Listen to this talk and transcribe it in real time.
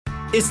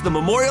It's the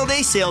Memorial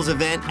Day sales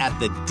event at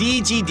the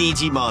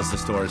DGDG Mazda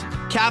stores.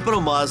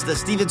 Capital Mazda,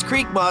 Stevens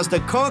Creek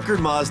Mazda, Concord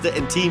Mazda,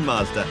 and Team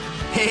Mazda.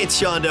 Hey, it's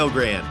Sean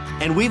Delgrand.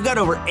 And we've got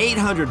over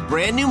 800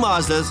 brand new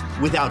Mazdas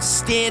with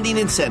outstanding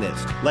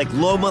incentives, like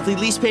low monthly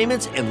lease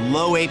payments and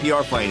low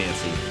APR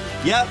financing.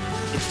 Yep,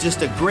 it's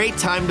just a great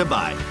time to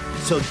buy.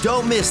 So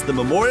don't miss the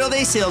Memorial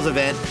Day sales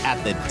event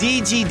at the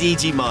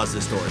DGDG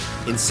Mazda stores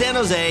in San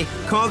Jose,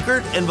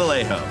 Concord, and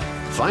Vallejo.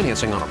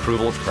 Financing on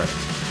approval of credit.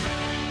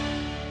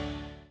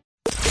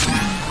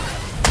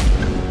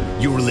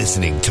 You're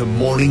listening to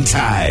Morning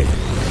Tide,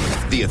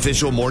 the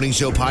official morning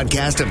show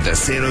podcast of the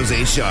San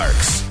Jose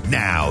Sharks.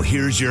 Now,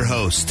 here's your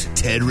host,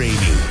 Ted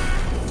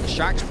Ramey. The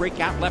Sharks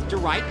break out left to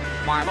right.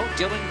 Marleau,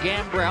 Dylan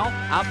Gambrell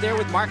out there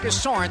with Marcus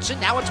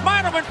Sorensen. Now it's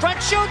Marleau in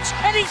front, shoots,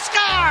 and he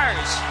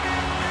scores!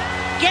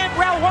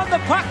 Gambrell won the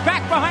puck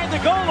back behind the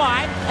goal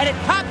line, and it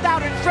popped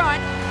out in front,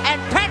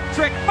 and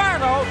Patrick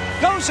Marleau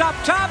goes up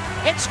top.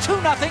 It's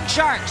 2-0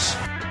 Sharks.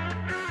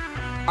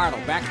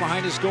 Marleau back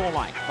behind his goal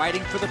line,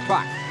 fighting for the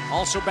puck.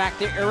 Also back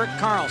there, Erik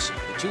Karlsson.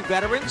 The two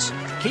veterans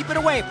keep it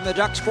away from the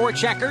Ducks'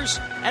 forecheckers,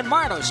 and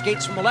Marleau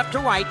skates from left to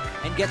right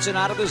and gets it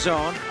out of the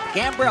zone.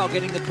 Gambrell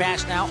getting the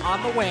pass now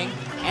on the wing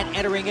and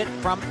entering it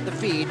from the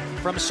feed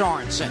from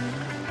Sorensen.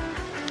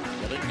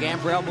 Dylan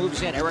Gambrell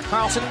moves in. Erik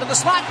Karlsson into the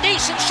slot.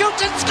 Nason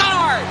shoots and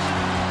scores!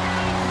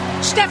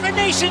 Stefan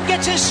Nason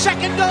gets his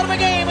second goal of the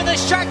game, and the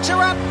Sharks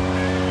are up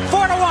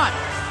 4-1.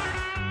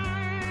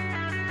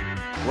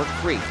 Work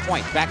free.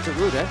 Point back to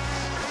Ruda.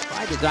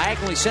 Tried to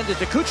diagonally send it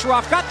to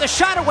Kucherov. Got the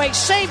shot away.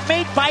 Save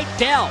made by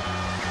Dell.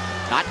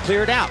 Not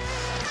cleared out.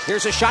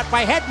 Here's a shot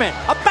by Hedman.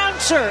 A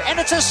bouncer, and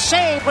it's a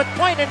save with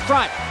Point in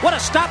front. What a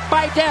stop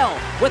by Dell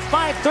with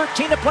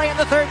 5:13 to play in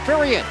the third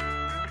period.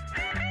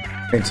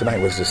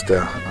 Tonight was just,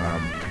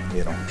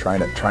 trying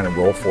to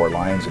roll four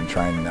lines and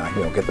try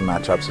and get the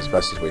matchups as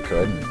best as we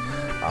could.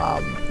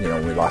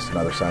 And, we lost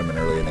another assignment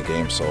early in the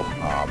game, so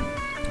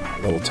a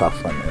little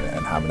tough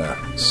and having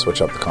to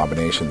switch up the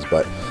combinations.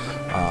 But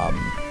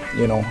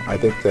I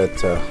think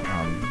that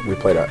we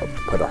played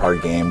a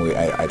hard game.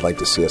 I'd like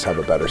to see us have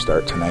a better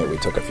start tonight. We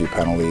took a few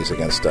penalties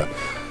against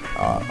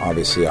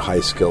obviously a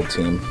high-skilled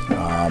team,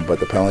 but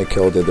the penalty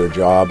kill did their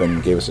job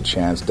and gave us a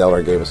chance.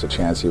 Deller gave us a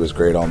chance. He was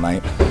great all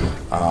night.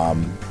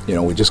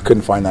 We just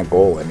couldn't find that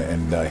goal,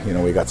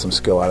 and we got some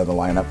skill out of the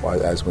lineup,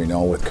 as we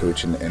know, with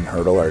Cooch and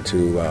Hertl, our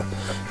two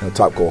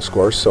top goal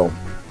scorers. So,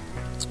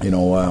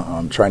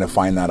 I'm trying to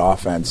find that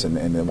offense,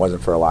 and it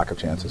wasn't for a lack of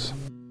chances.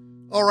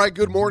 All right,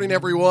 good morning,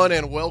 everyone,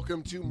 and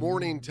welcome to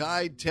Morning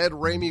Tide. Ted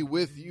Ramey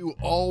with you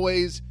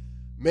always.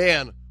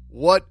 Man,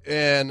 what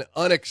an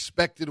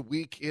unexpected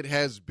week it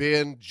has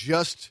been.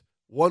 Just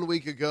 1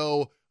 week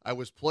ago, I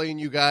was playing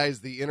you guys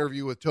the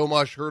interview with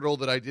Tomas Hertl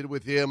that I did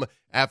with him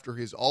after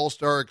his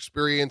All-Star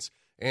experience,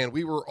 and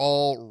we were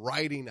all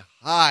riding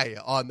high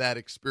on that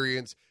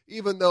experience,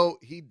 even though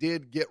he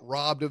did get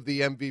robbed of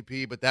the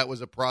MVP, but that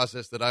was a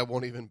process that I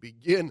won't even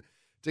begin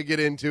to get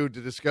into to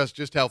discuss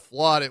just how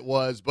flawed it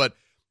was. But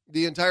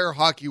the entire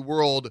hockey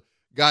world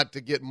got to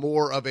get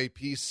more of a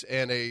piece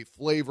and a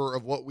flavor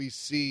of what we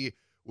see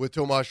with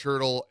Tomas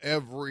Hertl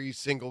every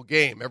single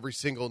game, every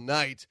single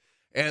night.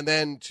 And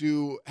then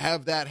to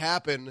have that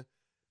happen,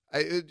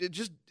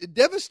 it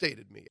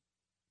devastated me.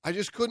 I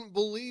just couldn't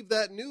believe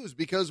that news,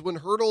 because when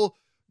Hertl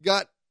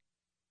got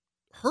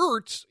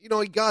hurt, he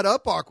got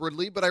up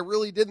awkwardly, but I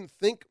really didn't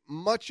think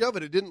much of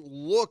it. It didn't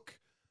look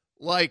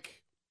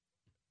like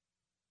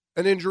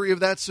an injury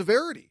of that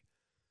severity.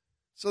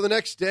 So the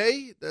next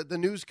day, the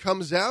news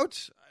comes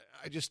out.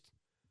 I just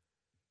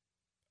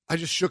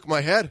shook my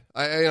head.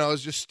 I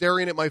was just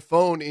staring at my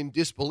phone in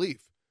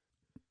disbelief.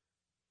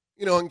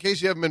 In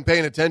case you haven't been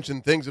paying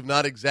attention, things have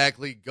not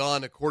exactly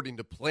gone according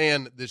to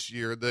plan this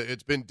year.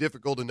 It's been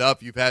difficult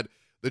enough. You've had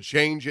the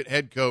change at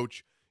head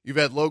coach. You've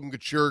had Logan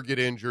Couture get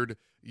injured.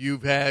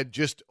 You've had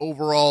just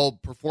overall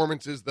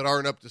performances that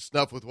aren't up to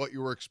snuff with what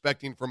you were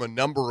expecting from a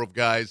number of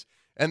guys.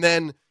 And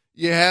then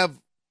you have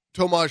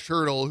Tomas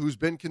Hertl, who's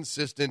been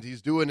consistent.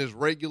 He's doing his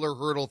regular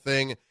Hertl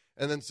thing,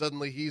 and then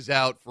suddenly he's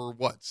out for,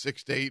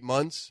 6 to 8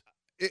 months?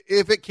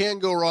 If it can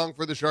go wrong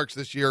for the Sharks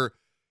this year,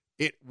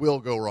 it will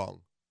go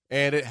wrong,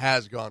 and it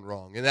has gone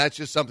wrong. And that's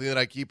just something that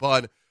I keep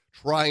on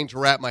trying to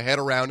wrap my head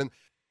around.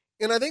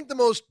 And I think the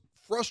most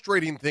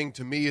frustrating thing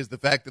to me is the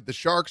fact that the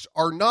Sharks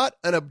are not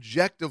an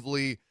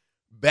objectively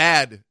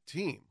bad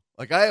team.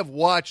 Like, I have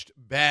watched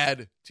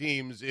bad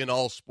teams in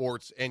all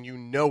sports, and you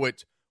know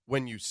it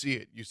when you see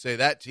it. You say,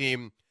 that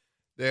team,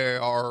 they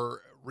are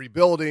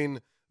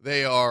rebuilding,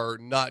 they are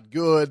not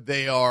good,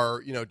 they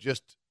are,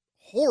 just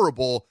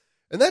horrible.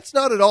 And that's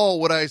not at all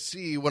what I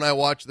see when I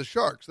watch the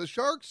Sharks. The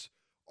Sharks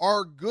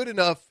are good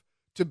enough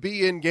to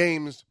be in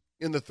games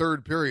in the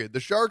third period. The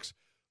Sharks,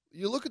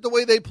 you look at the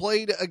way they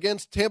played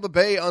against Tampa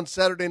Bay on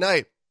Saturday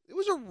night. It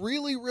was a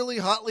really, really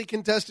hotly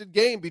contested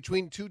game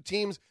between two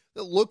teams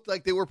that looked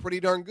like they were pretty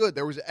darn good.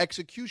 There was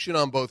execution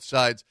on both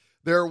sides.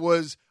 There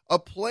was a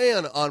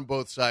plan on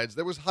both sides.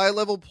 There was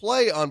high-level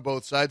play on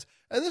both sides.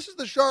 And this is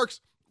the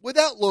Sharks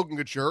without Logan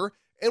Couture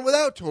and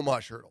without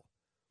Tomas Hertl.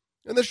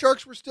 And the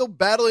Sharks were still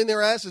battling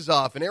their asses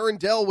off, and Aaron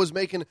Dell was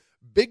making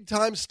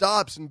big-time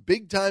stops and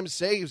big-time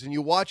saves, and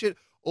you watch it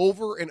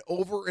over and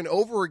over and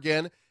over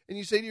again, and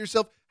you say to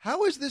yourself,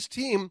 how is this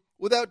team,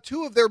 without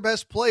two of their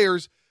best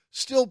players,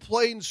 still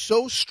playing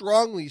so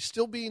strongly,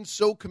 still being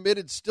so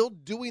committed, still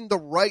doing the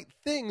right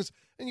things?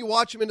 And you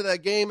watch them into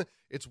that game,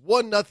 it's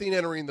 1-0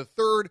 entering the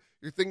third.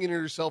 You're thinking to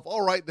yourself,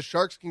 all right, the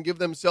Sharks can give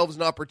themselves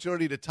an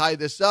opportunity to tie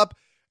this up,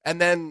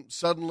 and then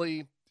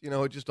suddenly,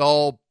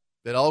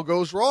 it all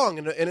goes wrong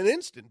in an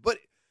instant. But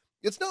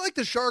it's not like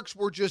the Sharks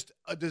were just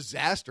a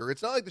disaster.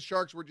 It's not like the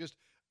Sharks were just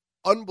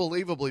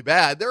unbelievably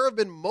bad. There have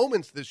been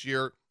moments this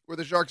year where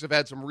the Sharks have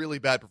had some really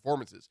bad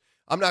performances.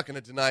 I'm not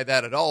going to deny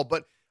that at all.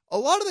 But a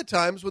lot of the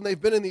times when they've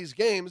been in these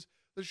games,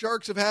 the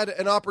Sharks have had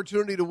an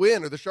opportunity to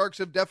win, or the Sharks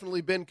have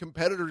definitely been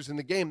competitors in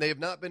the game. They have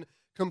not been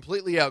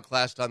completely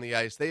outclassed on the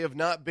ice. They have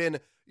not been,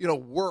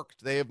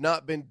 worked. They have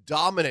not been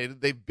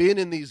dominated. They've been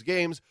in these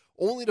games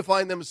only to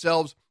find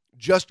themselves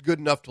just good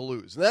enough to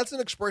lose. And that's an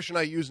expression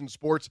I use in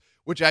sports,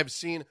 which I've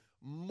seen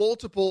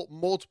multiple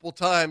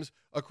times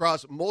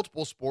across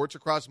multiple sports,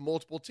 across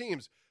multiple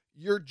teams.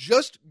 You're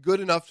just good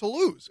enough to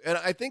lose. And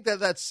I think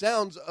that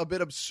sounds a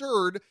bit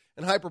absurd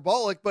and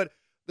hyperbolic, but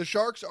the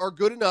Sharks are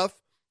good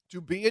enough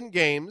to be in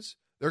games.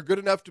 They're good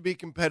enough to be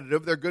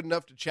competitive. They're good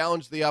enough to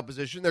challenge the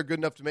opposition. They're good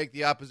enough to make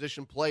the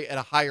opposition play at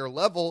a higher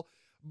level.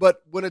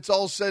 But when it's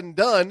all said and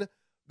done,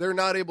 they're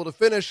not able to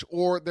finish,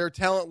 or their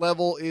talent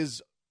level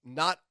is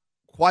not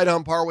quite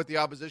on par with the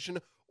opposition,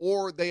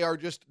 or they are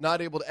just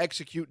not able to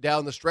execute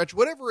down the stretch.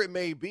 Whatever it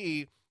may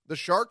be, the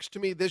Sharks, to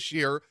me, this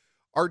year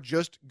are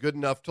just good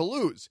enough to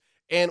lose.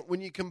 And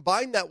when you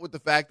combine that with the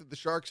fact that the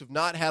Sharks have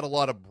not had a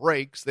lot of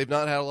breaks, they've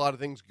not had a lot of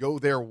things go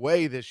their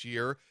way this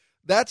year,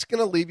 that's going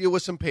to leave you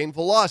with some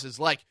painful losses,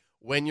 like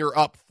when you're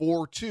up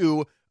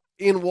 4-2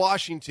 in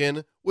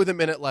Washington with a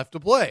minute left to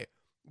play.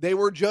 They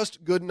were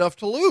just good enough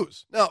to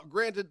lose. Now,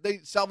 granted, they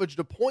salvaged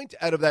a point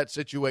out of that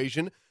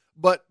situation,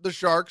 but the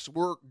Sharks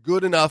were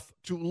good enough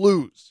to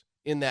lose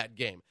in that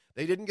game.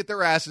 They didn't get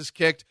their asses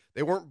kicked.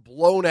 They weren't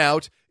blown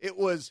out. It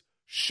was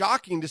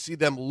shocking to see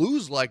them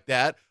lose like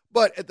that,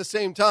 but at the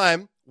same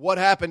time, what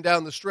happened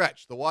down the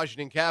stretch? The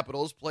Washington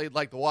Capitals played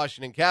like the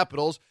Washington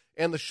Capitals,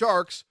 and the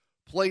Sharks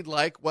played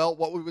like, well,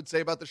 what we would say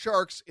about the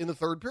Sharks in the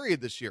third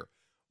period this year.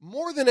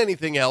 More than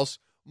anything else,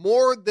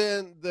 more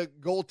than the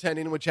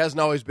goaltending, which hasn't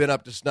always been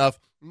up to snuff,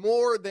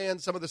 more than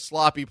some of the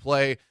sloppy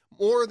play,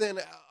 more than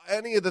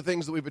any of the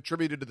things that we've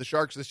attributed to the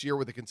Sharks this year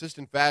with a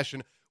consistent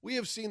fashion, we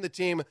have seen the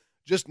team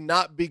just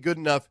not be good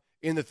enough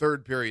in the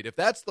third period. If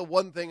that's the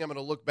one thing I'm going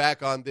to look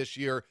back on this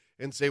year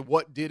and say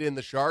what did in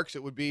the Sharks,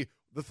 it would be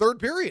the third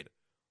period.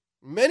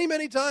 Many,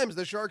 many times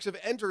the Sharks have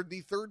entered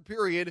the third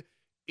period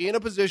in a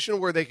position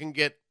where they can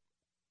get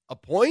a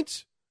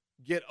point,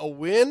 get a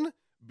win,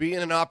 be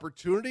in an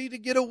opportunity to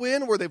get a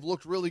win where they've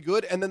looked really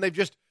good, and then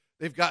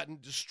they've gotten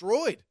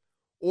destroyed,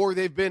 or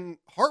they've been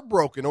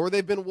heartbroken, or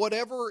they've been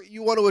whatever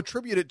you want to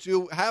attribute it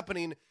to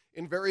happening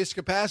in various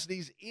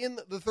capacities in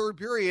the third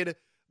period.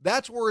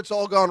 That's where it's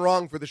all gone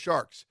wrong for the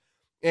Sharks.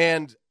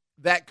 And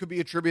that could be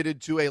attributed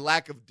to a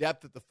lack of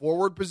depth at the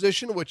forward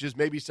position, which is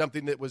maybe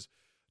something that was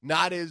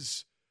not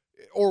as,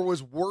 or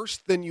was worse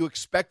than you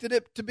expected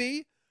it to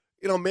be.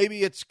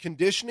 Maybe it's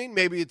conditioning.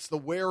 Maybe it's the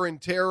wear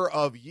and tear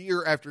of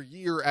year after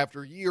year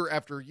after year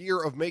after year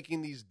of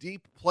making these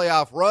deep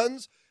playoff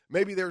runs.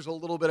 Maybe there's a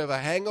little bit of a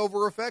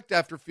hangover effect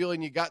after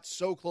feeling you got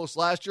so close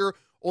last year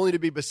only to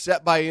be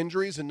beset by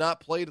injuries and not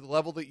play to the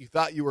level that you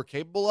thought you were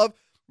capable of.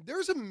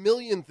 There's a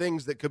million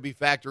things that could be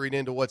factoring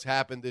into what's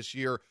happened this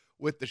year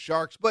with the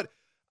Sharks. But,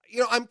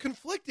 I'm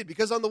conflicted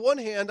because on the one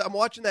hand, I'm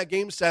watching that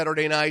game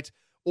Saturday night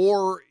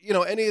or,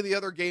 any of the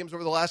other games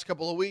over the last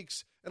couple of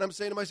weeks, and I'm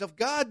saying to myself,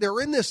 God, they're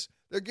in this.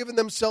 They're giving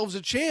themselves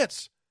a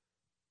chance.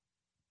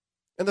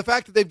 And the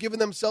fact that they've given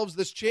themselves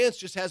this chance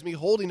just has me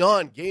holding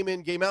on game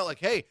in, game out, like,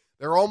 hey,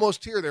 they're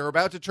almost here. They're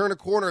about to turn a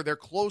corner. They're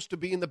close to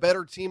being the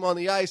better team on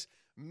the ice.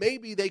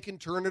 Maybe they can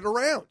turn it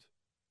around.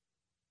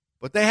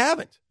 But they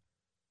haven't.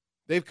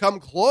 They've come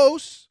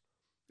close.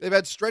 They've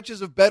had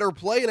stretches of better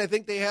play, and I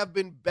think they have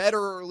been better,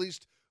 or at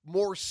least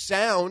more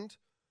sound,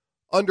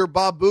 under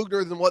Bob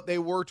Boughner than what they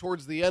were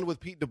towards the end with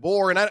Pete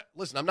DeBoer.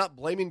 And I'm not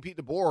blaming Pete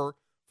DeBoer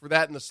for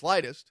that in the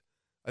slightest.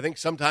 I think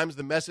sometimes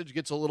the message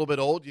gets a little bit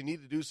old. You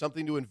need to do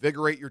something to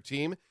invigorate your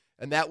team,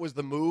 and that was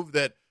the move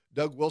that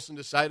Doug Wilson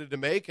decided to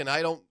make, and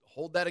I don't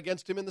hold that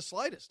against him in the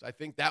slightest. I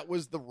think that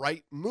was the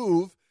right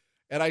move,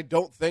 and I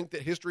don't think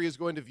that history is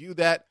going to view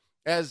that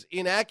as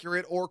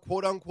inaccurate or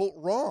quote-unquote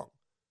wrong.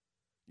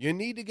 You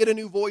need to get a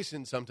new voice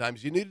in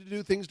sometimes. You need to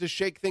do things to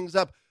shake things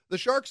up. The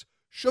Sharks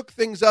shook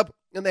things up,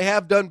 and they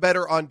have done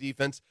better on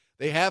defense.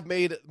 They have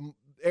made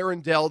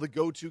Aaron Dell the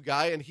go-to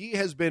guy, and he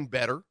has been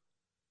better.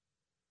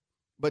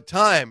 But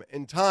time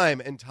and time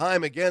and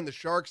time again, the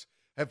Sharks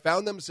have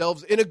found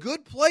themselves in a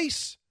good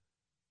place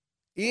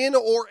in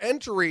or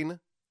entering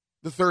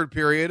the third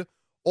period,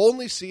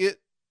 only see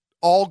it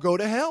all go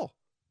to hell.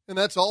 And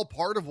that's all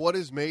part of what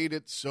has made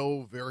it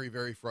so very,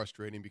 very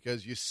frustrating,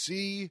 because you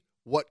see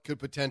what could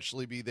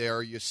potentially be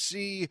there. You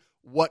see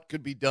what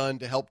could be done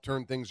to help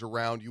turn things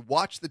around. You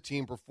watch the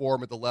team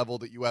perform at the level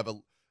that you have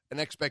an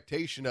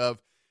expectation of,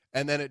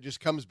 and then it just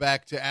comes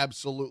back to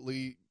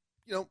absolutely,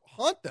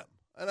 haunt them.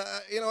 And,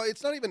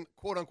 it's not even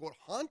quote-unquote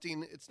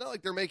haunting. It's not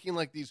like they're making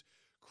like these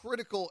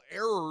critical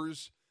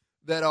errors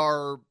that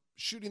are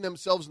shooting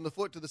themselves in the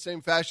foot to the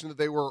same fashion that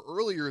they were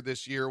earlier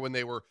this year when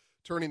they were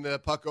turning the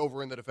puck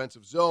over in the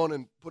defensive zone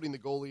and putting the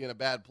goalie in a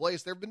bad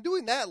place. They've been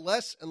doing that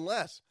less and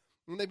less.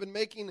 And they've been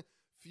making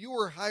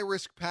fewer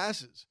high-risk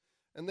passes.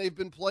 And they've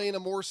been playing a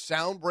more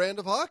sound brand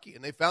of hockey.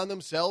 And they found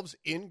themselves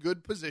in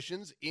good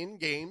positions, in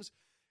games.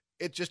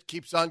 It just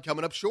keeps on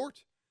coming up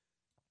short.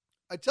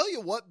 I tell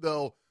you what,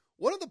 though,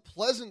 one of the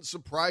pleasant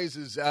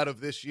surprises out of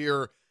this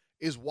year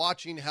is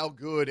watching how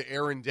good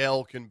Aaron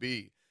Dell can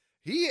be.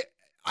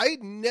 I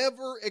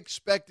never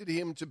expected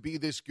him to be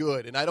this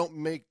good, and I don't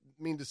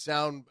mean to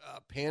sound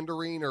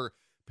pandering or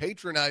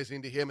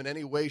patronizing to him in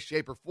any way,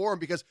 shape, or form,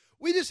 because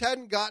we just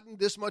hadn't gotten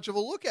this much of a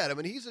look at him,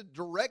 and he's a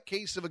direct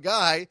case of a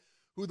guy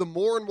who the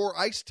more and more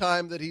ice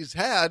time that he's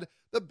had,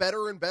 the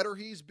better and better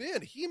he's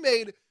been. He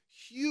made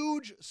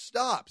huge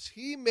stops.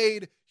 He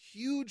made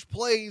huge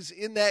plays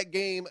in that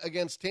game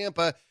against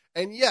Tampa,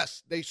 and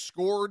yes, they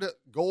scored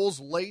goals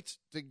late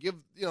to give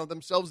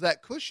themselves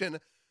that cushion,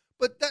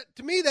 but that,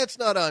 to me, that's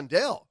not on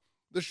Dell.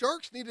 The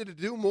Sharks needed to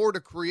do more to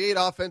create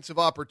offensive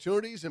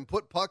opportunities and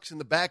put pucks in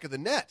the back of the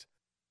net.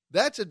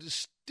 That's a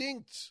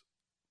distinct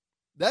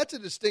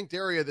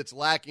area that's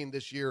lacking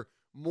this year,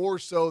 more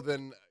so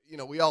than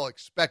we all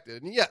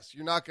expected. And yes,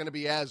 you're not going to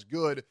be as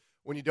good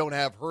when you don't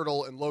have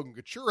Hertl and Logan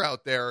Couture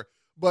out there,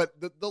 but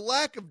the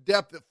lack of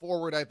depth at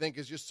forward, I think,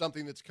 is just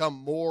something that's come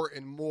more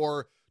and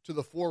more to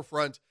the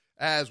forefront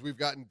as we've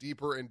gotten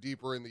deeper and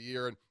deeper in the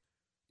year. And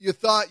you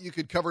thought you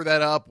could cover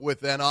that up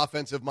with an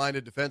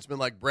offensive-minded defenseman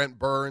like Brent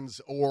Burns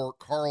or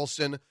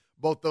Carlson.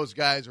 Both those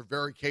guys are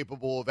very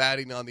capable of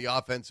adding on the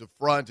offensive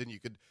front, and you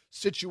could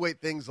situate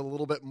things a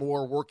little bit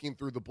more working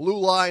through the blue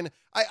line.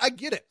 I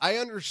get it. I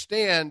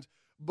understand,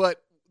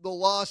 but the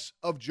loss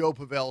of Joe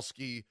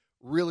Pavelski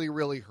really,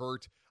 really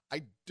hurt.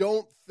 I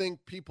don't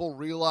think people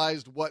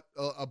realized what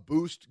a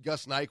boost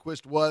Gus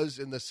Nyquist was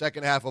in the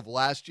second half of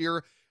last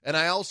year, and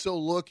I also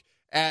look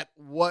at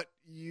what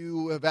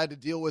you have had to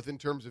deal with in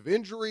terms of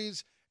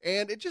injuries,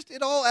 and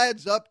it all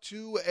adds up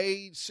to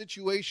a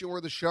situation where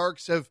the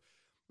Sharks have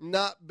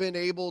not been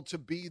able to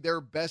be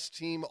their best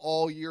team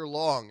all year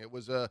long. It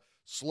was a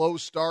slow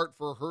start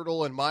for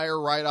Hertl and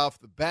Meyer right off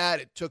the bat.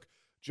 It took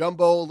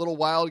Jumbo a little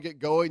while to get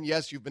going.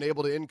 Yes, you've been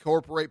able to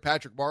incorporate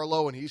Patrick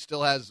Marleau, and he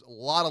still has a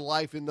lot of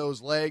life in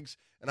those legs,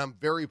 and I'm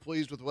very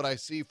pleased with what I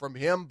see from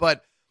him,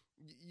 but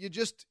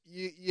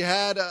you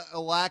had a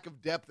lack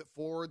of depth at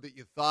forward that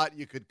you thought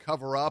you could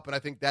cover up, and I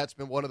think that's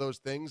been one of those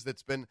things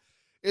it's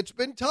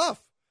been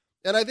tough.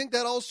 And I think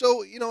that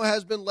also,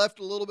 has been left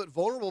a little bit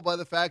vulnerable by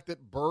the fact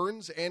that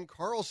Burns and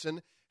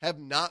Carlson have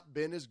not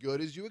been as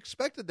good as you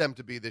expected them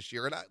to be this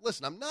year. And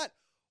I'm not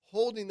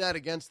holding that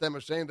against them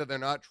or saying that they're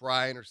not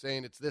trying or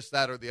saying it's this,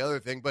 that, or the other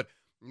thing, but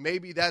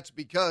maybe that's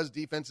because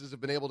defenses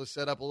have been able to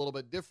set up a little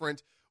bit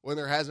different when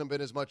there hasn't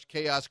been as much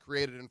chaos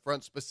created in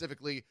front,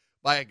 specifically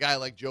by a guy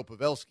like Joe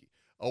Pavelski.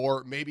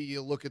 Or maybe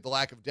you look at the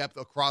lack of depth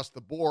across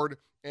the board,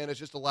 and it's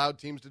just allowed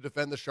teams to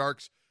defend the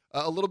Sharks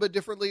a little bit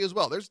differently as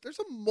well. There's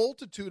a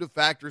multitude of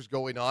factors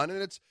going on,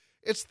 and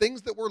it's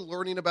things that we're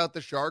learning about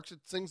the Sharks.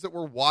 It's things that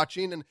we're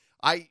watching, and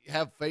I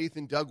have faith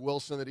in Doug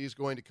Wilson that he's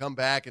going to come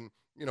back and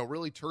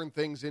really turn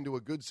things into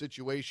a good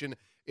situation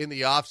in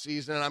the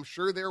offseason, and I'm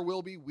sure there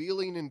will be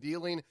wheeling and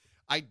dealing.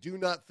 I do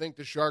not think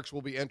the Sharks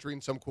will be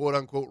entering some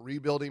quote-unquote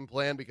rebuilding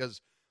plan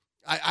because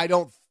I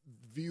don't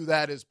view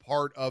that as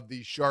part of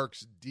the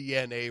Sharks'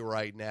 DNA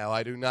right now.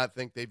 I do not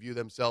think they view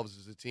themselves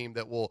as a team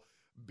that will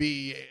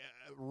be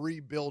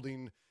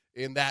rebuilding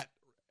in that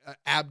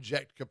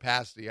abject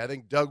capacity. I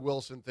think Doug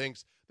Wilson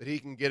thinks that he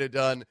can get it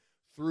done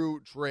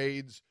through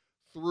trades,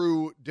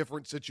 through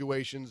different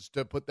situations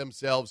to put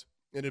themselves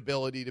in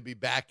ability to be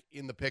back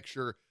in the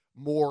picture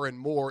more and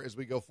more as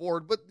we go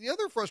forward. But the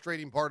other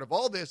frustrating part of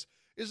all this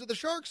is that the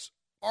Sharks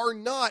are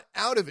not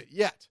out of it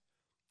yet.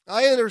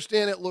 I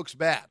understand it looks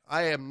bad.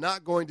 I am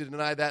not going to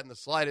deny that in the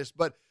slightest,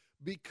 but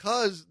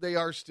because they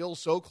are still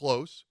so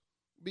close,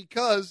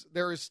 because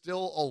there is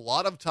still a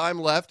lot of time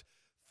left,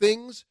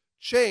 things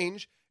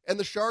change, and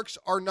the Sharks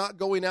are not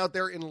going out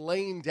there and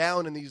laying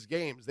down in these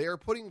games. They are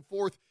putting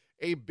forth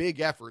a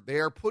big effort. They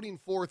are putting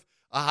forth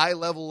a high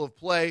level of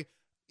play,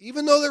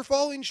 even though they're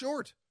falling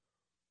short.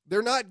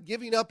 They're not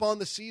giving up on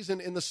the season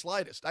in the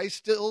slightest. I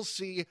still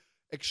see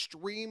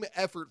extreme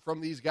effort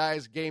from these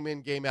guys game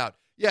in, game out.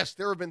 Yes,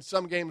 there have been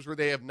some games where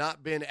they have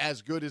not been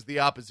as good as the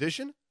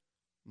opposition.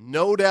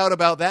 No doubt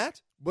about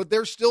that. But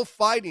they're still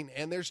fighting,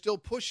 and they're still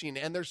pushing,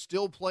 and they're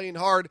still playing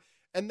hard.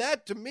 And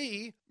that, to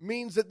me,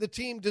 means that the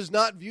team does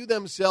not view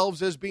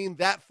themselves as being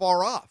that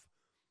far off.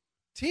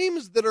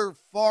 Teams that are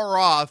far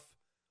off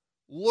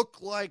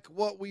look like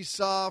what we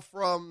saw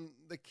from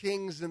the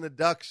Kings and the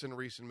Ducks in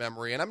recent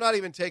memory. And I'm not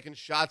even taking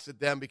shots at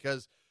them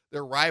because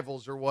they're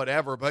rivals or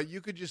whatever, but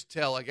you could just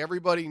tell, like,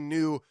 everybody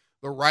knew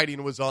the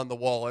writing was on the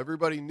wall.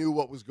 Everybody knew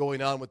what was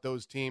going on with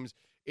those teams,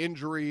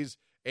 injuries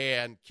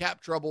and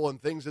cap trouble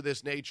and things of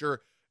this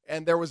nature.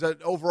 And there was an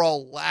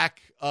overall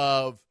lack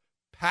of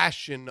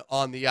passion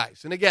on the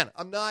ice. And again,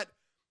 I'm not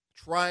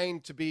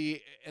trying to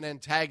be an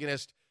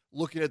antagonist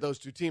looking at those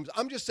two teams.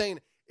 I'm just saying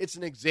it's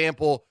an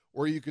example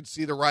where you could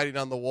see the writing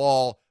on the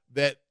wall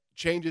that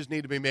changes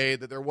need to be made,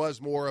 that there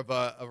was more of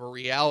a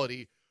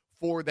reality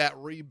for that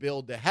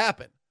rebuild to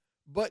happen.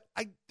 But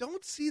I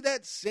don't see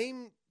that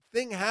same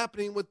thing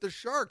happening with the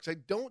Sharks. I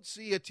don't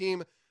see a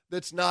team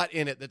that's not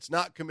in it, that's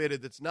not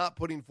committed, that's not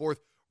putting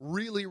forth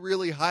really,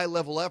 really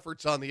high-level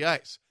efforts on the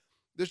ice.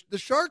 The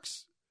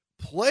Sharks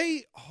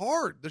play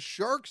hard. The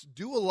Sharks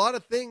do a lot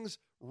of things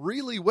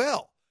really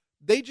well.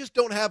 They just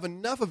don't have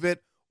enough of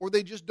it, or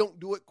they just don't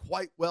do it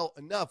quite well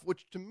enough,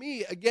 which to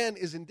me, again,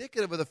 is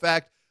indicative of the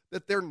fact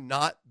that they're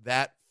not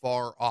that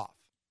far off.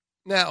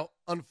 Now,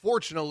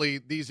 unfortunately,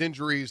 these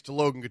injuries to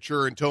Logan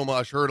Couture and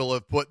Tomas Hertl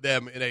have put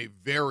them in a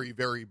very,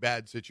 very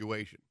bad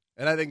situation.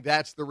 And I think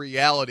that's the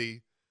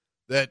reality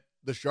that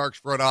the Sharks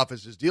front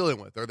office is dealing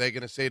with. Are they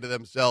going to say to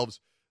themselves,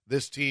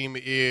 this team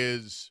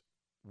is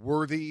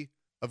worthy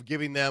of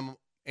giving them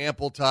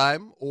ample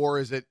time, or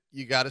is it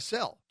you got to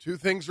sell? Two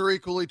things are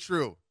equally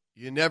true.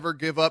 You never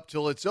give up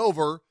till it's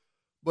over,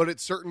 but at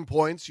certain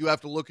points you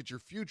have to look at your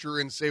future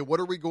and say, what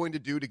are we going to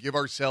do to give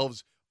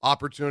ourselves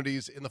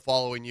opportunities in the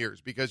following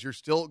years? Because you're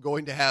still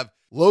going to have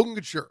Logan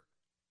Couture,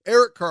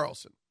 Erik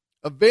Karlsson,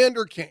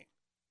 Evander Kane,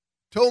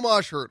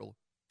 Tomas Hertl,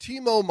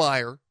 Timo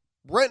Meier,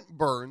 Brent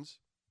Burns,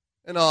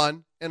 and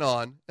on and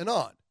on and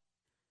on.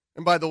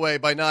 And by the way,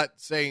 by not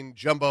saying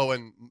Jumbo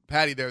and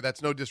Patty there,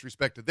 that's no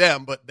disrespect to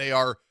them, but they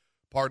are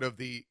part of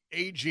the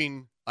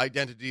aging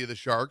identity of the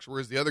Sharks,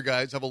 whereas the other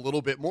guys have a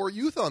little bit more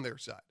youth on their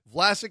side.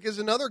 Vlasic is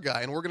another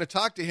guy, and we're going to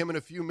talk to him in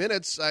a few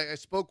minutes. I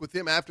spoke with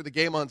him after the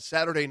game on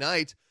Saturday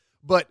night,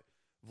 but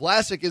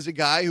Vlasic is a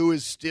guy who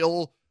is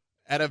still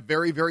at a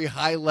very, very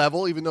high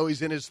level, even though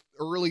he's in his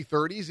early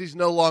 30s. He's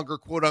no longer,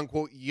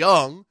 quote-unquote,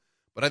 young,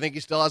 but I think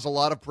he still has a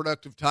lot of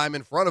productive time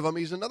in front of him.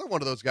 He's another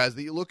one of those guys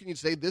that you look and you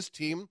say, this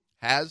team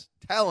has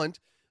talent.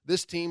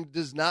 This team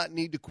does not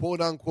need to,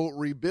 quote-unquote,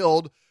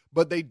 rebuild,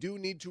 but they do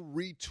need to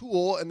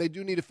retool, and they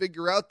do need to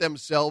figure out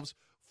themselves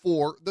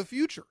for the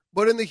future.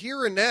 But in the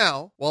here and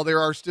now, while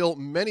there are still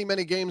many,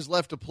 many games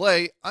left to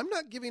play, I'm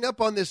not giving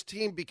up on this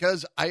team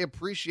because I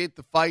appreciate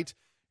the fight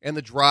and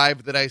the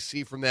drive that I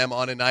see from them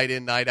on a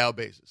night-in, night-out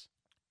basis.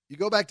 You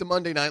go back to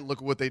Monday night and look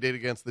at what they did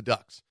against the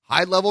Ducks.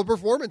 High-level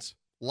performance.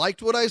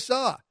 Liked what I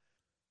saw.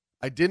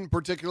 I didn't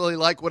particularly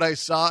like what I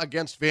saw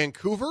against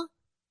Vancouver,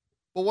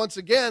 but once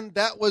again,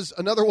 that was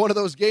another one of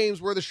those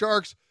games where the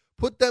Sharks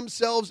put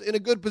themselves in a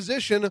good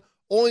position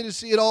only to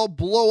see it all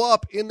blow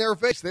up in their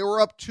face. They were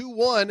up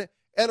 2-1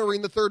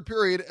 entering the third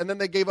period, and then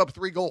they gave up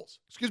 4 goals.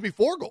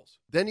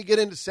 Then you get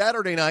into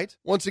Saturday night.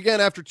 Once again,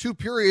 after 2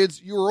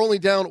 periods, you were only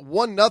down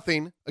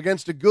 1-0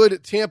 against a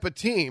good Tampa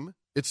team.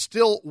 It's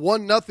still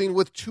 1-0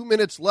 with 2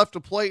 minutes left to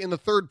play in the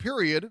third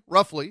period,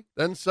 roughly.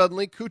 Then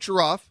suddenly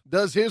Kucherov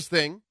does his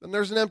thing, and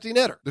there's an empty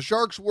netter. The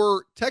Sharks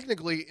were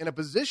technically in a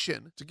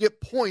position to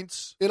get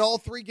points in all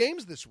 3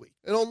 games this week.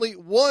 And only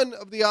one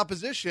of the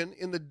opposition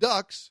in the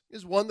Ducks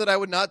is one that I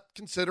would not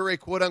consider a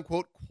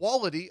quote-unquote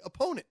quality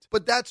opponent.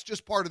 But that's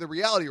just part of the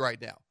reality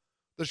right now.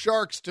 The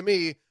Sharks, to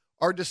me,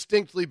 are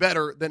distinctly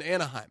better than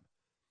Anaheim.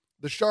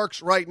 The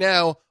Sharks right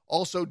now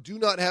also do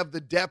not have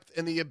the depth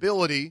and the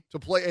ability to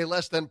play a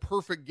less than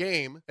perfect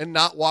game and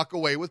not walk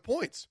away with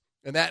points.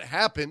 And that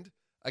happened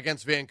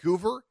against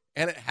Vancouver,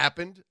 and it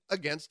happened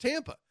against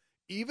Tampa.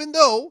 Even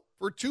though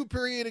for 2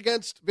 periods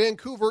against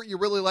Vancouver, you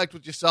really liked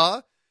what you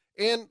saw.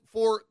 And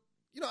for,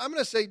 I'm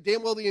going to say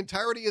damn well the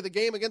entirety of the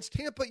game against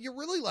Tampa, you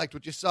really liked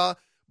what you saw,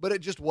 but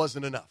it just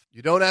wasn't enough.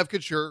 You don't have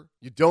Couture.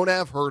 You don't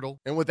have Hertl.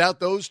 And without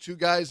those 2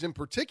 guys in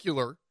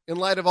particular, in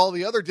light of all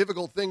the other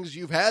difficult things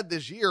you've had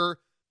this year,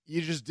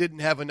 you just didn't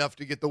have enough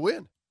to get the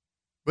win.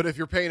 But if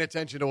you're paying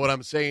attention to what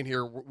I'm saying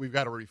here, we've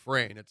got to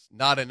refrain. It's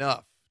not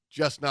enough.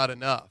 Just not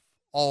enough.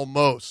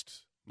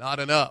 Almost not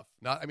enough.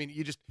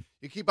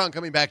 You keep on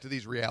coming back to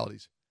these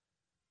realities.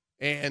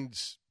 And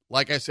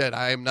like I said,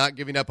 I am not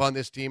giving up on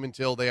this team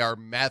until they are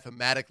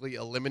mathematically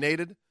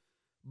eliminated.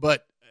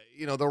 But,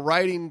 the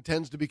writing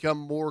tends to become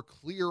more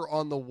clear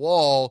on the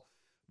wall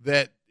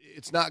that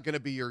it's not going to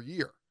be your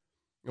year.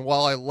 And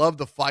while I love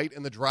the fight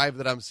and the drive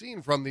that I'm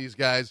seeing from these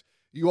guys,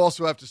 you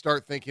also have to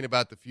start thinking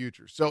about the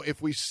future. So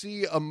if we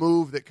see a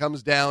move that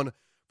comes down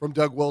from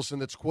Doug Wilson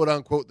that's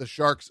quote-unquote the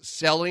Sharks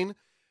selling,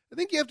 I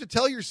think you have to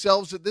tell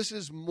yourselves that this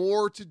is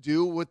more to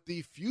do with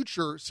the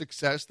future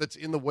success that's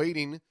in the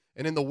waiting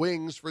and in the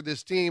wings for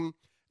this team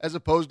as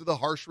opposed to the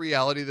harsh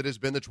reality that has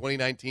been the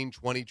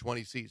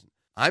 2019-2020 season.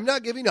 I'm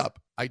not giving up.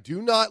 I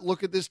do not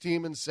look at this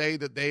team and say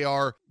that they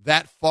are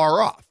that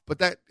far off. But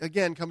that,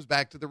 again, comes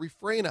back to the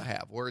refrain I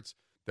have where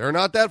they're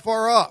not that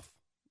far off.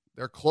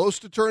 They're close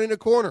to turning a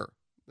corner.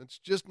 It's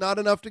just not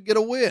enough to get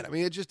a win.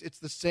 It's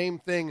the same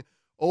thing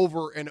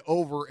over and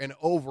over and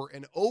over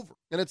and over.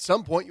 And at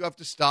some point, you have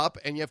to stop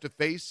and you have to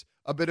face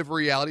a bit of a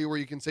reality where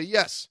you can say,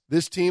 yes,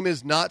 this team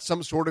is not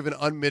some sort of an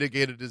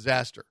unmitigated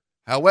disaster.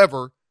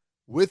 However,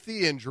 with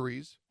the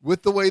injuries,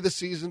 with the way the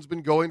season's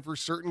been going for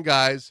certain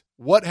guys,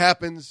 what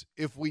happens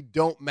if we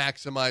don't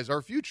maximize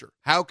our future?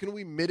 How can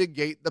we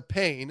mitigate the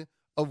pain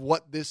of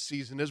what this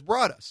season has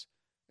brought us?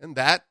 And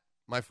that,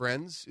 my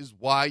friends, is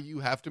why you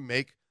have to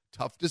make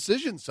tough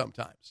decisions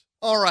sometimes.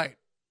 All right.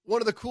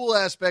 One of the cool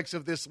aspects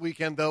of this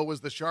weekend, though,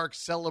 was the Sharks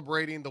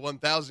celebrating the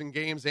 1,000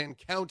 games and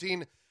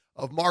counting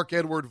of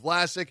Marc-Edouard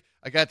Vlasic.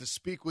 I got to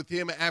speak with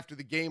him after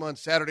the game on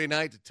Saturday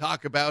night to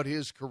talk about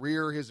his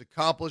career, his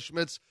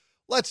accomplishments.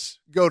 Let's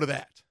go to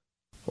that.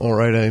 All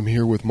right, I'm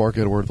here with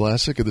Marc-Edouard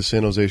Vlasic of the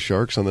San Jose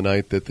Sharks on the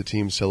night that the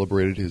team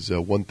celebrated his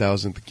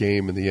 1,000th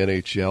game in the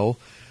NHL.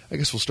 I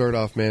guess we'll start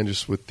off, man,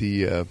 just with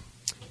the,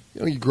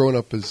 you growing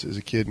up as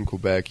a kid in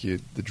Quebec,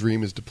 the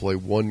dream is to play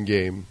one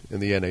game in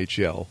the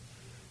NHL.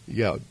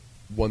 You got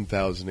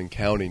 1,000 and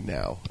counting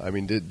now. I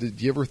mean,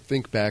 did you ever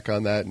think back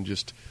on that and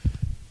just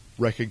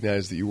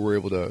recognize that you were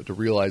able to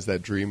realize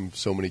that dream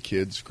so many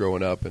kids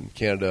growing up in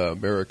Canada,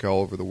 America,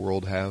 all over the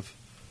world have?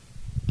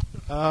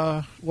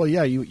 Well,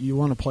 yeah, you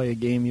want to play a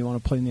game, you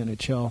want to play in the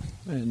NHL,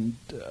 and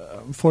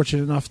I'm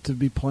fortunate enough to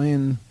be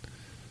playing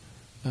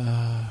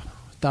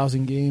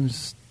 1,000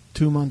 games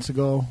 2 months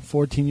ago,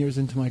 14 years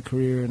into my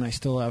career, and I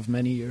still have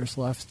many years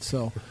left,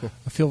 so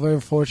I feel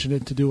very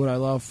fortunate to do what I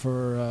love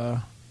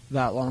for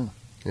that long.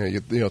 Yeah,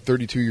 you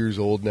 32 years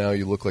old now,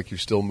 you look like you're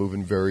still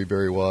moving very,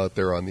 very well out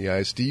there on the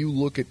ice. Do you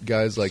look at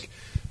guys like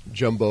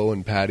Jumbo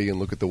and Patty and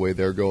look at the way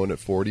they're going at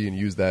 40 and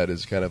use that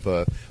as kind of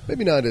a,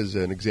 maybe not as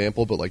an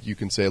example, but like you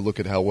can say,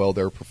 look at how well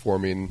they're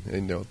performing,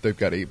 and they've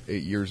got eight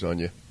years on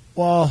you?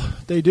 Well,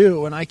 they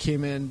do. When I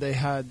came in,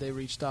 they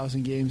reached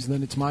 1,000 games, and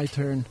then it's my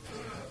turn.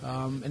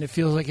 And it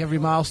feels like every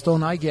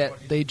milestone I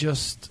get, they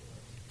just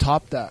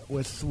top that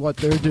with what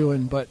they're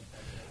doing. But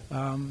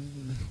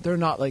they're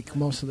not like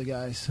most of the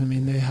guys. I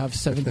mean, they have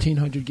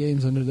 1,700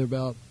 games under their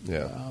belt.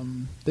 Yeah.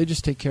 They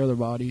just take care of their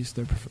bodies.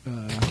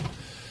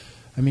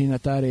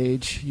 At that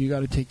age, you got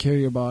to take care of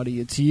your body.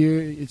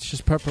 It's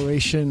just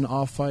preparation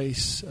off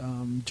ice.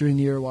 During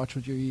the year, watch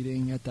what you're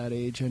eating at that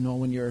age. I know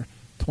when you're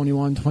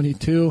 21,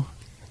 22,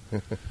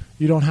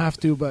 you don't have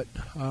to. But,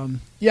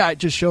 it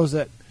just shows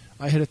that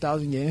I hit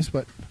 1,000 games.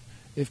 But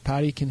if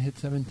Patty can hit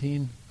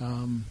 17,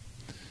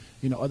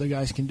 other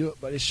guys can do it.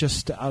 But it's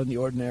just out of the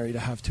ordinary to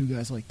have two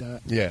guys like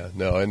that. Yeah,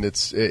 no, and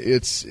it's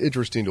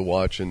interesting to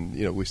watch.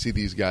 And, we see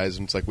these guys,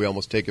 and it's like we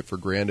almost take it for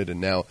granted. And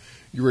now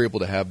you were able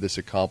to have this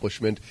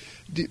accomplishment.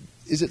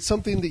 Is it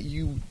something that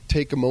you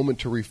take a moment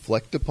to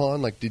reflect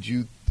upon? Like,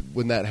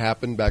 when that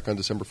happened back on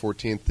December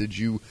 14th, did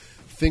you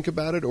think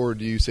about it, or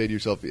do you say to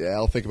yourself, yeah,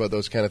 I'll think about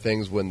those kind of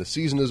things when the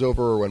season is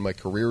over or when my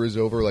career is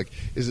over? Like,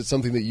 is it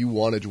something that you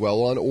want to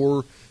dwell on,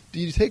 or do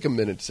you take a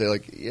minute to say,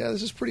 like, yeah,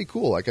 this is pretty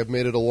cool, like I've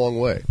made it a long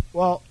way?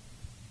 Well,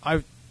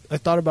 I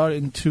thought about it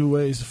in two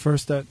ways. The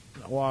first, that,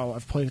 wow,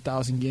 I've played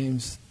 1,000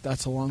 games.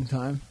 That's a long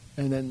time.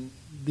 And then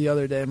the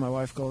other day, my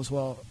wife goes,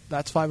 well,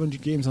 that's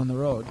 500 games on the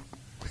road.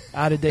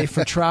 Add a day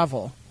for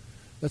travel.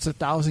 That's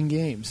 1,000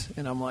 games.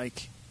 And I'm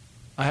like,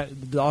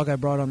 the dog I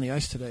brought on the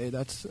ice today,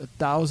 that's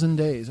 1,000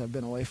 days I've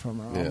been away from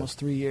her, almost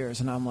 3 years.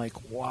 And I'm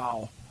like,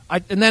 wow.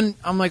 And then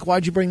I'm like,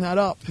 why'd you bring that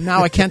up?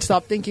 Now I can't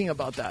stop thinking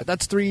about that.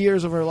 That's 3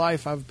 years of her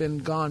life I've been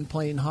gone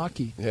playing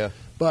hockey. Yeah.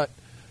 But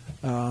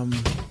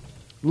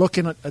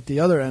looking at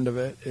the other end of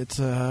it, it's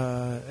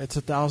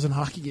 1,000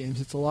 hockey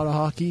games. It's a lot of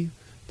hockey.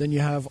 Then you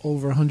have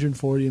over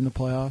 140 in the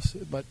playoffs.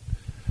 But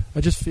I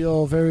just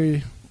feel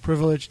very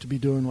privileged to be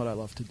doing what I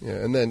love to do. Yeah,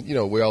 and then,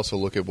 we also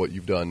look at what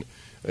you've done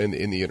in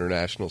the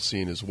international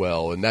scene as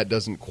well, and that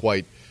doesn't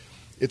quite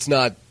 – it's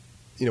not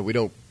 – we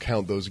don't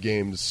count those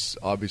games,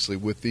 obviously,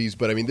 with these,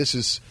 but, I mean,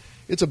 it's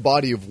a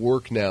body of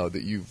work now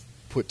that you've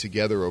put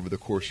together over the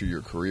course of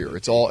your career.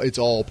 It's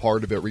all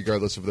part of it,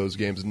 regardless of those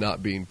games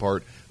not being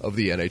part of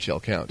the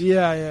NHL count.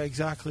 Yeah,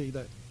 exactly.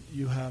 That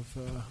you have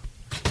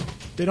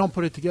they don't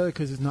put it together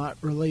because it's not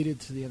related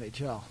to the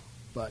NHL,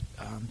 but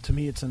to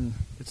me, it's a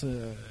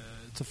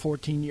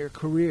 14-year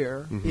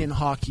career in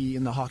hockey,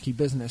 in the hockey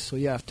business. So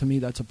yeah, to me,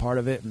 that's a part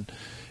of it. And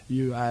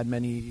you add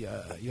many.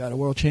 You had a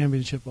World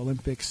Championship,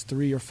 Olympics,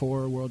 3 or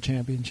 4 World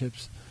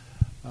Championships.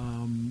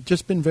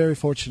 Just been very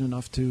fortunate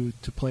enough to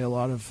play a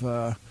lot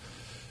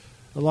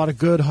of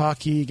good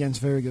hockey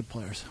against very good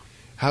players.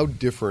 How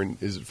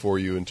different is it for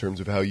you in terms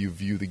of how you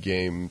view the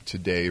game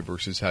today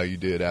versus how you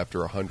did after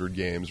 100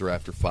 games or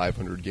after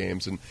 500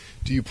 games? And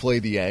do you play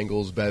the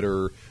angles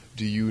better?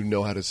 Do you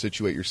know how to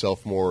situate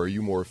yourself more? Are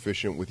you more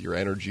efficient with your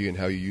energy and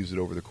how you use it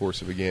over the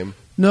course of a game?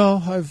 No,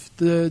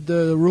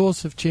 the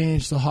rules have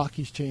changed. The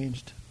hockey's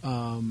changed.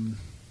 The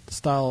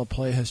style of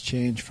play has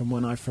changed from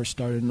when I first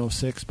started in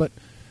 2006. But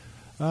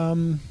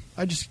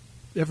I just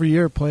every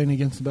year playing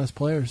against the best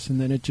players,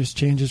 and then it just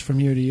changes from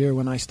year to year.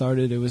 When I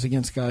started, it was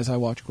against guys I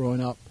watched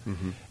growing up,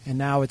 and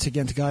now it's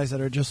against guys that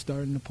are just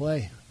starting to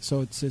play.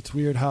 So it's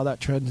weird how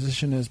that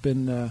transition has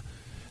been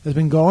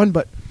going.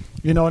 But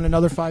in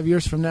another 5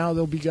 years from now,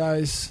 there'll be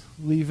guys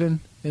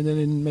leaving, and then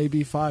in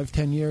maybe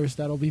 5-10 years,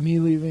 that'll be me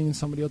leaving, and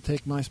somebody will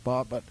take my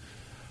spot. But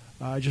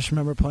I just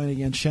remember playing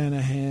against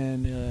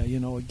Shanahan,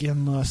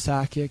 again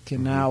Sakic,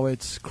 and now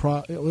it's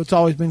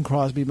always been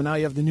Crosby, but now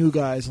you have the new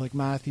guys like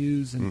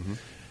Matthews and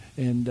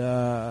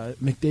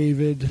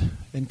McDavid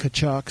and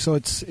Tkachuk. So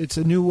it's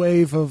a new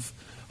wave of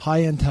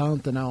high-end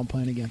talent that now I'm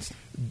playing against.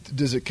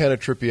 Does it kind of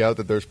trip you out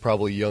that there's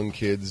probably young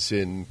kids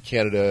in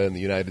Canada and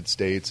the United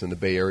States and the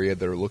Bay Area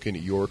that are looking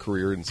at your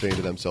career and saying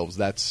to themselves,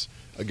 that's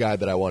a guy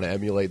that I want to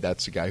emulate,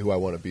 that's a guy who I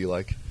want to be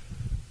like?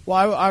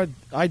 Well,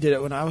 I did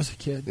it when I was a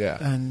kid, yeah.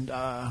 And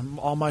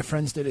all my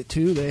friends did it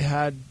too. They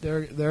had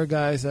their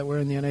guys that were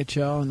in the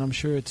NHL, and I'm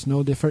sure it's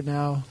no different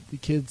now. The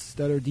kids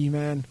that are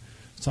D-man,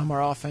 some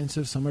are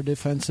offensive, some are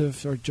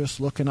defensive, or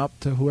just looking up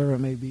to whoever it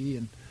may be.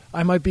 And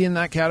I might be in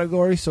that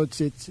category, so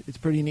it's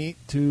pretty neat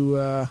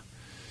to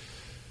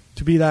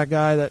be that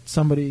guy that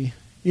somebody,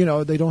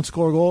 they don't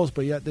score goals,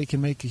 but yet they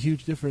can make a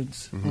huge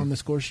difference on the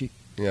score sheet.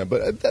 Yeah,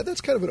 but that's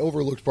kind of an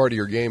overlooked part of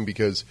your game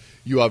because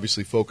you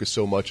obviously focus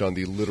so much on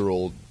the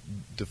literal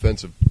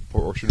defensive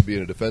portion of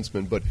being a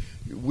defenseman, but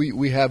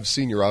we have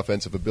seen your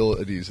offensive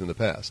abilities in the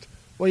past.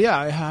 Well, yeah,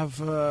 I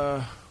have,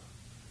 over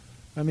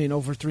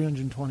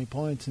 320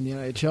 points in the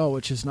NHL,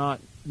 which is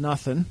not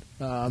nothing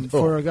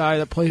for a guy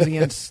that plays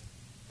against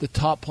the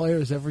top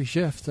players every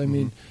shift. I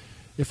mean,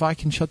 if I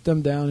can shut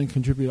them down and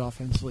contribute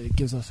offensively, it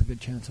gives us a good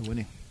chance of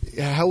winning.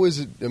 How is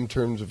it in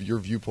terms of your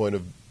viewpoint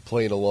of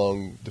playing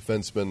along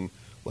defensemen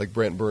like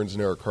Brent Burns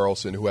and Erik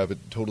Karlsson, who have a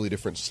totally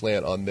different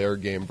slant on their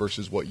game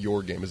versus what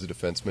your game as a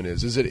defenseman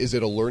is? Is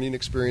it a learning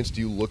experience?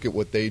 Do you look at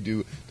what they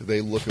do? Do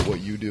they look at what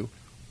you do?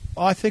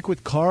 Well, I think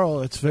with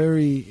Carl, it's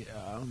very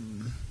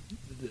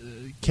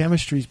the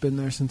chemistry's been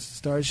there since the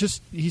start. It's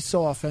just he's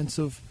so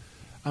offensive.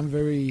 I'm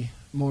very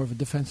more of a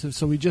defensive.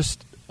 So we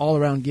just all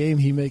around game.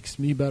 He makes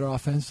me better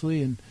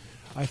offensively, and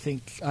I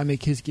think I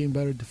make his game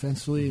better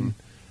defensively, and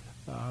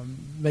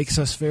makes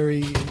us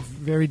very,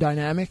 very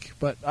dynamic.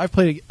 But I've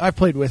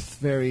played with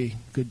very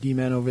good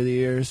D-men over the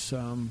years.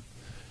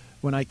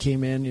 When I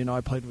came in,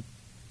 I played with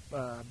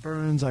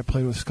Burns, I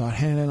played with Scott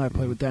Hannon, I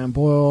played with Dan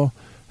Boyle,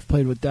 I've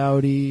played with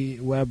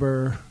Doughty,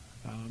 Weber,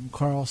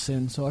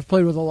 Karlsson. So I've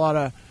played with a lot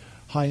of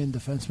high-end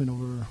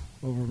defensemen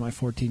over my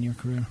 14-year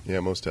career. Yeah,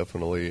 most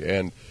definitely.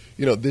 And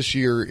this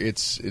year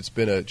it's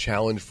been a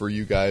challenge for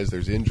you guys.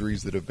 There's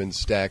injuries that have been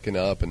stacking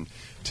up, and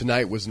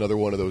tonight was another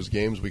one of those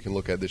games we can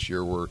look at this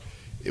year where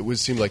it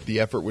seemed like the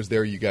effort was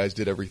there. You guys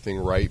did everything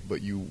right,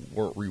 but you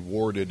weren't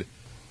rewarded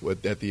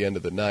at the end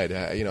of the night.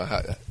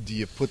 How do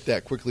you put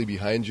that quickly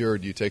behind you, or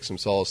do you take some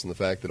solace in the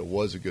fact that it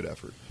was a good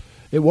effort?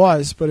 It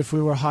was, but if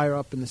we were higher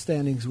up in the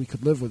standings, we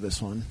could live with this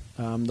one.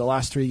 The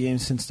last 3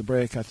 games since the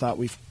break, I thought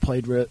we've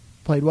played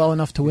well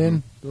enough to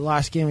win. The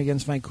last game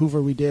against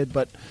Vancouver we did,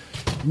 but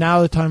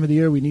now the time of the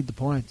year we need the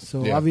points.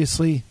 So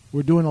obviously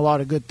we're doing a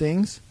lot of good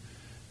things,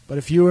 but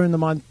if you were in the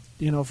month,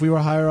 if we were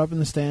higher up in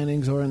the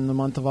standings or in the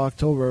month of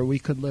October, we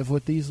could live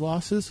with these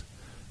losses.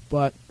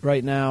 But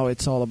right now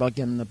it's all about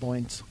getting the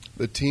points.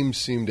 The team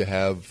seemed to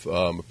have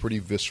a pretty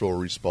visceral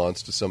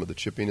response to some of the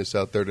chippiness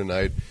out there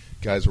tonight.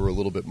 Guys were a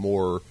little bit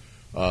more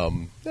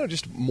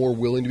just more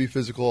willing to be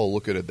physical. I'll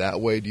look at it that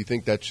way. Do you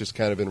think that's just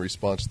kind of in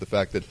response to the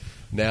fact that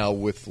now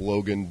with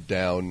Logan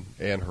down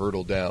and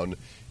Hertl down,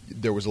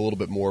 there was a little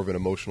bit more of an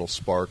emotional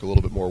spark, a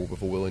little bit more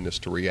of a willingness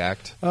to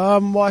react?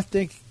 Well, I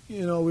think,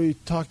 we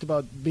talked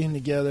about being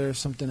together if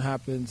something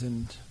happens,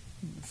 and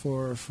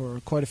for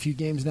quite a few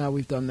games now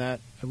we've done that.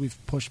 We've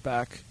pushed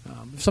back.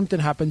 If something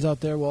happens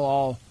out there,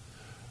 we'll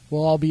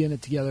all be in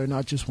it together,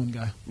 not just one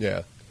guy.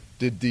 Yeah.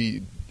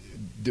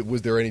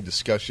 Was there any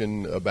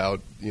discussion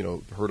about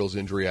Hertl's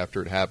injury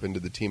after it happened?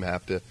 Did the team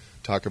have to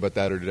talk about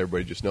that, or did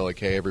everybody just know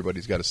hey,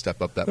 everybody's got to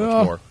step up that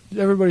much more?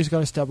 Everybody's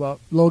got to step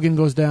up. Logan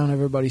goes down,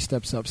 everybody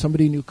steps up.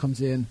 Somebody new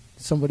comes in,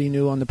 somebody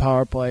new on the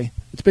power play.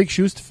 It's big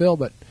shoes to fill,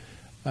 but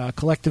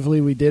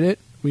collectively we did it.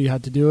 We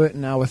had to do it,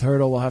 and now with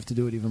Hertl we'll have to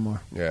do it even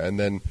more. Yeah, and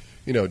then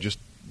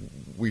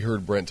we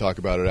heard Brent talk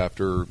about it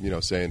after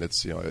saying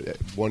it's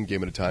one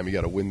game at a time. You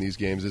got to win these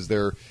games. Is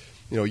there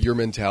your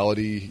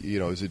mentality,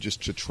 is it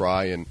just to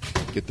try and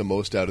get the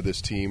most out of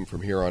this team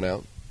from here on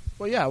out?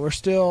 Well, yeah, we're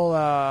still,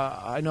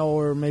 I know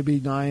we're maybe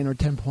 9 or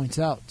 10 points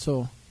out,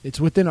 so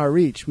it's within our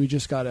reach. We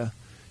just got to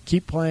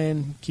keep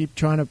playing, keep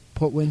trying to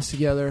put wins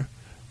together.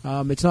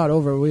 It's not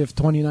over. We have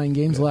 29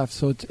 games left,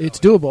 so it's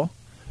doable.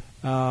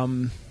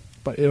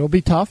 But it'll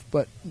be tough,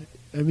 but,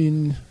 I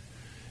mean,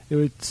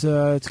 it's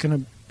going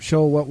to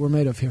show what we're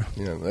made of here.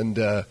 Yeah,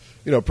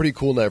 and pretty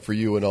cool night for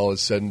you when all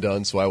is said and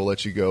done, so I will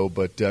let you go.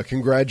 But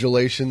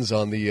congratulations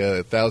on the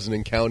 1,000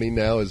 and counting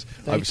now.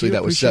 Obviously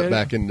that was set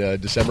back in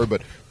December,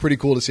 but pretty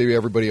cool to see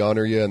everybody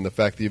honor you, and the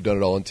fact that you've done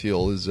it all in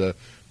teal is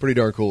pretty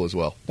darn cool as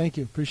well. Thank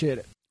you. Appreciate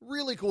it.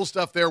 Really cool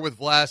stuff there with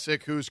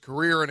Vlasic, whose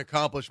career and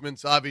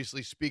accomplishments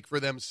obviously speak for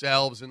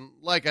themselves. And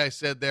like I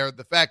said there,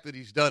 the fact that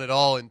he's done it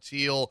all in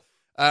teal,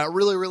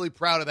 really, really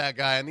proud of that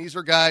guy. And these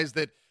are guys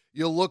that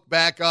you'll look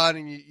back on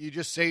and you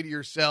just say to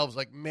yourselves,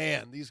 like,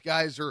 man, these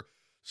guys are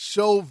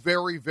so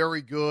very,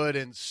 very good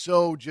and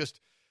so just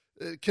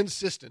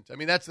consistent. I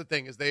mean, that's the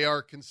thing, is they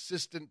are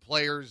consistent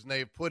players, and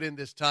they've put in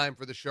this time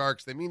for the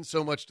Sharks. They mean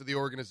so much to the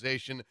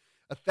organization.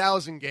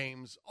 1,000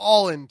 games,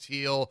 all in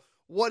teal,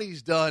 what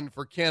he's done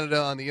for Canada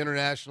on the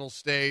international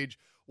stage,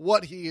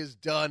 what he has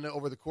done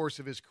over the course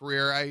of his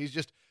career.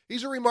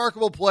 He's a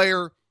remarkable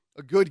player,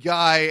 a good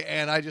guy,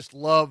 and I just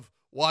love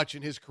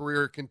watching his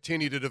career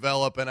continue to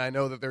develop, and I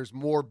know that there's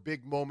more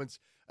big moments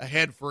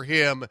ahead for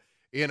him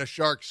in a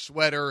Sharks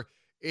sweater.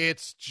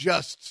 It's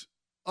just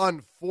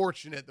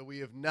unfortunate that we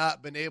have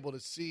not been able to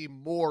see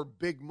more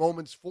big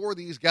moments for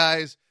these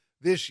guys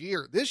this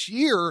year. This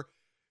year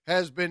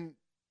has been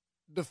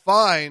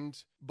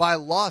defined by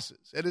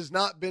losses. It has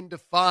not been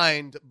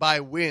defined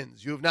by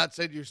wins. You have not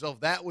said to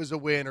yourself, that was a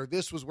win, or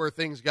this was where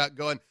things got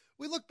going.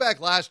 We look back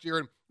last year,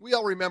 and we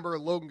all remember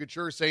Logan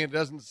Couture saying it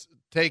doesn't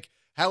take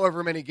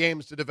however many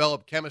games to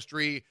develop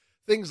chemistry,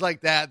 things like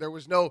that. There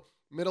was no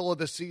middle of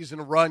the season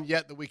run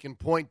yet that we can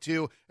point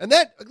to. And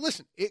that,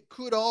 listen, it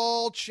could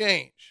all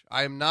change.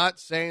 I am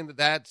not saying that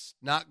that's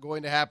not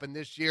going to happen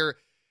this year.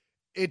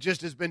 It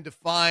just has been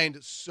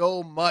defined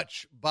so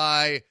much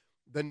by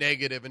the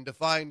negative and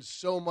defined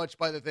so much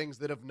by the things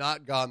that have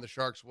not gone the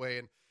Sharks' way.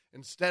 And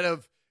instead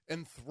of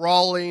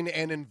enthralling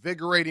and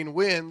invigorating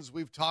wins,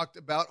 we've talked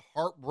about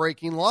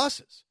heartbreaking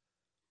losses.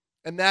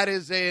 And that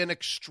is an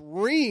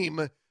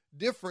extreme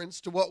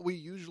difference to what we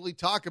usually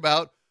talk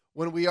about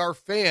when we are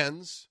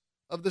fans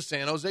of the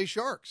San Jose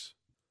Sharks.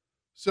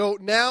 So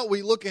now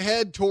we look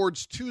ahead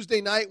towards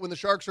Tuesday night when the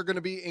Sharks are going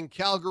to be in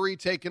Calgary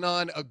taking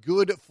on a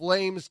good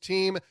Flames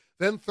team.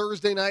 Then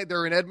Thursday night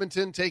they're in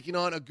Edmonton taking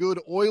on a good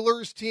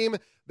Oilers team.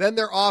 Then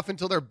they're off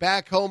until they're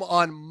back home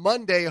on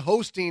Monday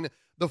hosting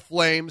the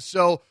Flames.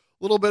 So a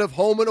little bit of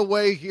home and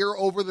away here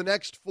over the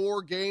next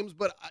 4 games.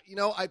 But,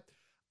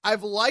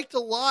 I've liked a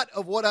lot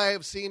of what I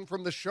have seen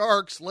from the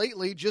Sharks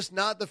lately, just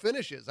not the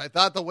finishes. I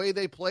thought the way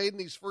they played in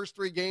these first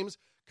 3 games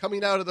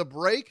coming out of the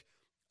break,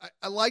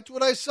 I liked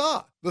what I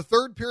saw. The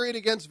third period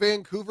against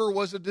Vancouver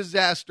was a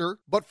disaster,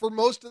 but for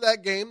most of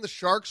that game, the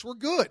Sharks were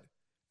good.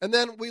 And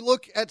then we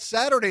look at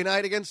Saturday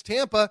night against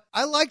Tampa.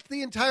 I liked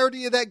the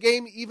entirety of that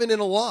game, even in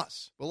a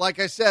loss. But like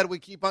I said, we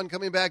keep on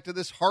coming back to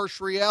this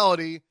harsh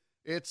reality.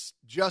 It's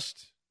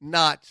just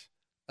not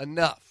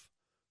enough.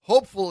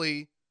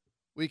 Hopefully,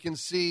 we can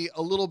see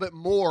a little bit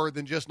more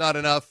than just not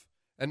enough,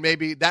 and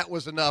maybe that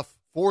was enough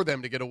for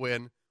them to get a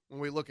win when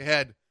we look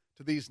ahead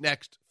to these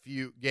next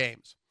few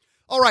games.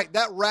 All right,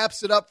 that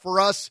wraps it up for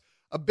us.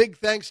 A big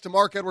thanks to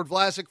Marc-Edouard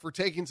Vlasic for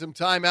taking some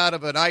time out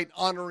of a night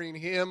honoring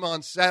him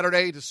on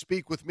Saturday to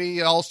speak with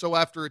me also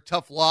after a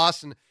tough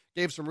loss and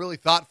gave some really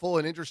thoughtful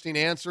and interesting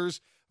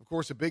answers. Of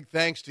course, a big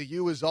thanks to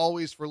you as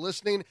always for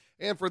listening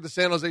and for the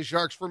San Jose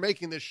Sharks for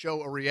making this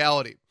show a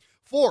reality.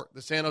 For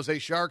the San Jose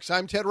Sharks,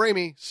 I'm Ted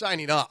Ramey,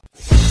 signing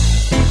off.